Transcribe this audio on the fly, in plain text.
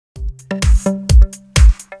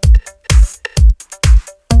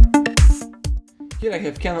Here I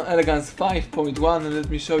have KIANO Elegance 5.1 and let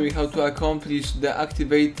me show you how to accomplish the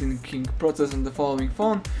activating process on the following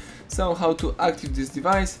phone. So how to activate this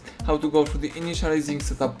device, how to go through the initializing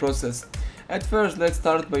setup process. At first let's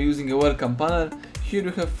start by using a welcome panel. Here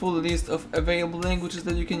you have full list of available languages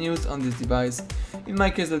that you can use on this device. In my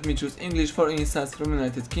case let me choose English, for instance, from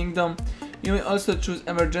United Kingdom. You may also choose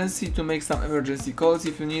emergency to make some emergency calls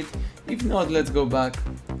if you need. If not, let's go back.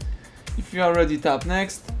 If you are ready, tap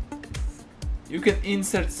next. You can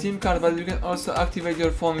insert SIM card, but you can also activate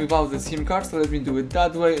your phone without the SIM card, so let me do it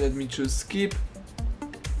that way. Let me choose skip.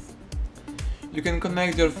 You can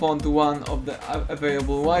connect your phone to one of the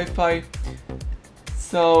available Wi-Fi.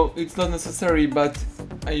 So it's not necessary, but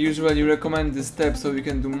I usually recommend this step so you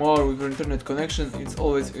can do more with your internet connection. It's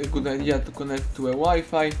always a good idea to connect to a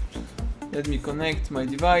Wi-Fi. Let me connect my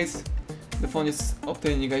device. The phone is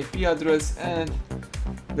obtaining IP address and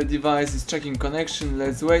the device is checking connection.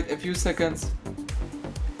 Let's wait a few seconds.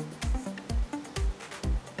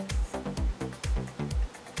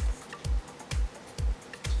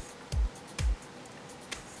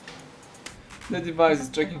 The device is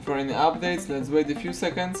checking for any updates. Let's wait a few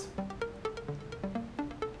seconds.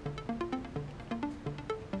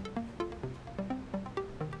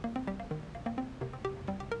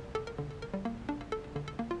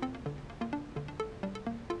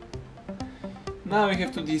 Now you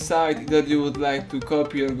have to decide that you would like to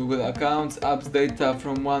copy your Google accounts, apps, data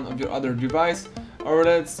from one of your other devices, or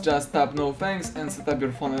let's just tap no thanks and set up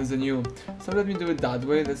your phone as a new. So let me do it that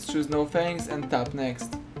way. Let's choose no thanks and tap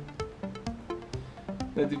next.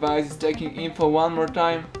 The device is checking info one more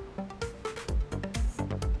time.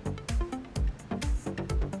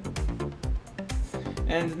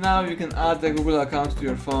 And now you can add a Google account to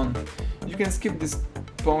your phone. You can skip this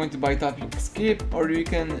point by tapping skip, or you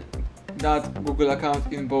can add Google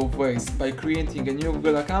account in both ways, by creating a new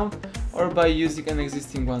Google account or by using an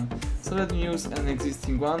existing one. So let me use an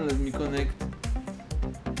existing one. Let me connect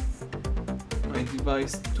my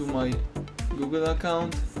device to my Google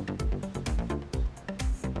account.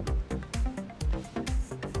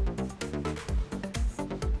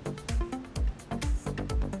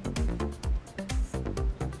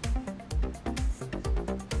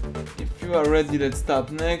 If you are ready, let's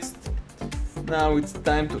tap next. Now it's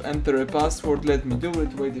time to enter a password. Let me do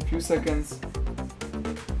it. Wait a few seconds.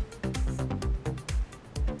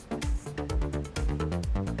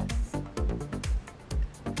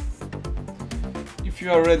 If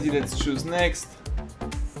you are ready, let's choose next.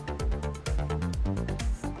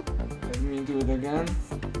 Let me do it again.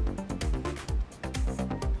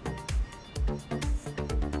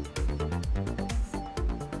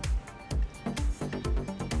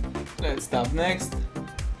 Let's tap next.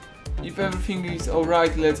 If everything is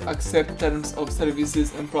alright, let's accept terms of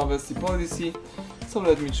services and privacy policy. So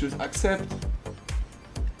let me choose accept.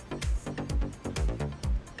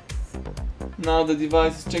 Now the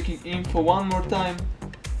device is checking info one more time.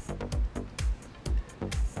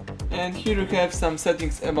 And here you have some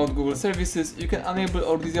settings about Google services. You can enable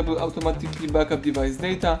or disable automatically backup device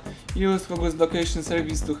data. Use Google's location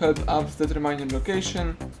service to help apps determine your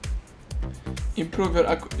location. Improve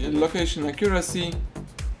your location accuracy.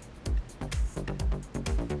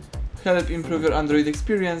 Help improve your Android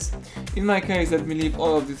experience. In my case, let me leave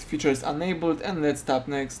all of these features enabled and let's tap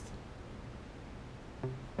next.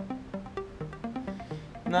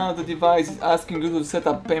 Now the device is asking you to set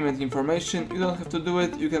up payment information. You don't have to do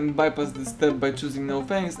it. You can bypass this step by choosing no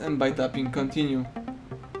thanks and by tapping continue.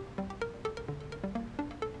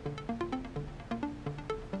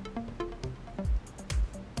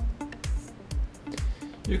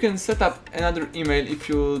 You can set up another email if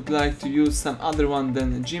you would like to use some other one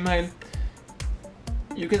than Gmail.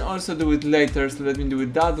 You can also do it later, so let me do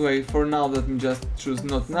it that way. For now, let me just choose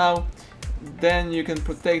not now. Then you can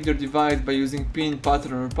protect your device by using PIN,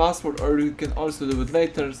 pattern or password, or you can also do it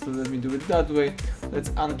later, so let me do it that way. Let's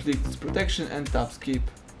unclick this protection and tap skip.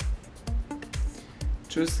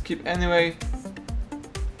 Choose skip anyway.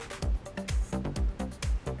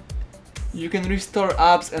 You can restore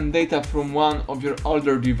apps and data from one of your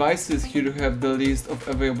older devices. Here you have the list of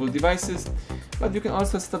available devices, but you can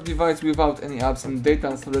also set up device without any apps and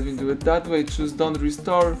data, so let me do it that way. Choose don't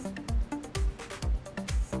restore.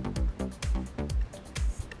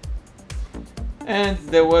 And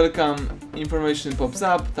the welcome information pops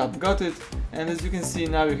up, tap got it, and as you can see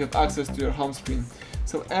now you have access to your home screen.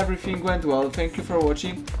 So everything went well. Thank you for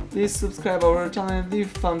watching. Please subscribe our channel and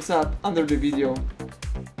leave thumbs up under the video.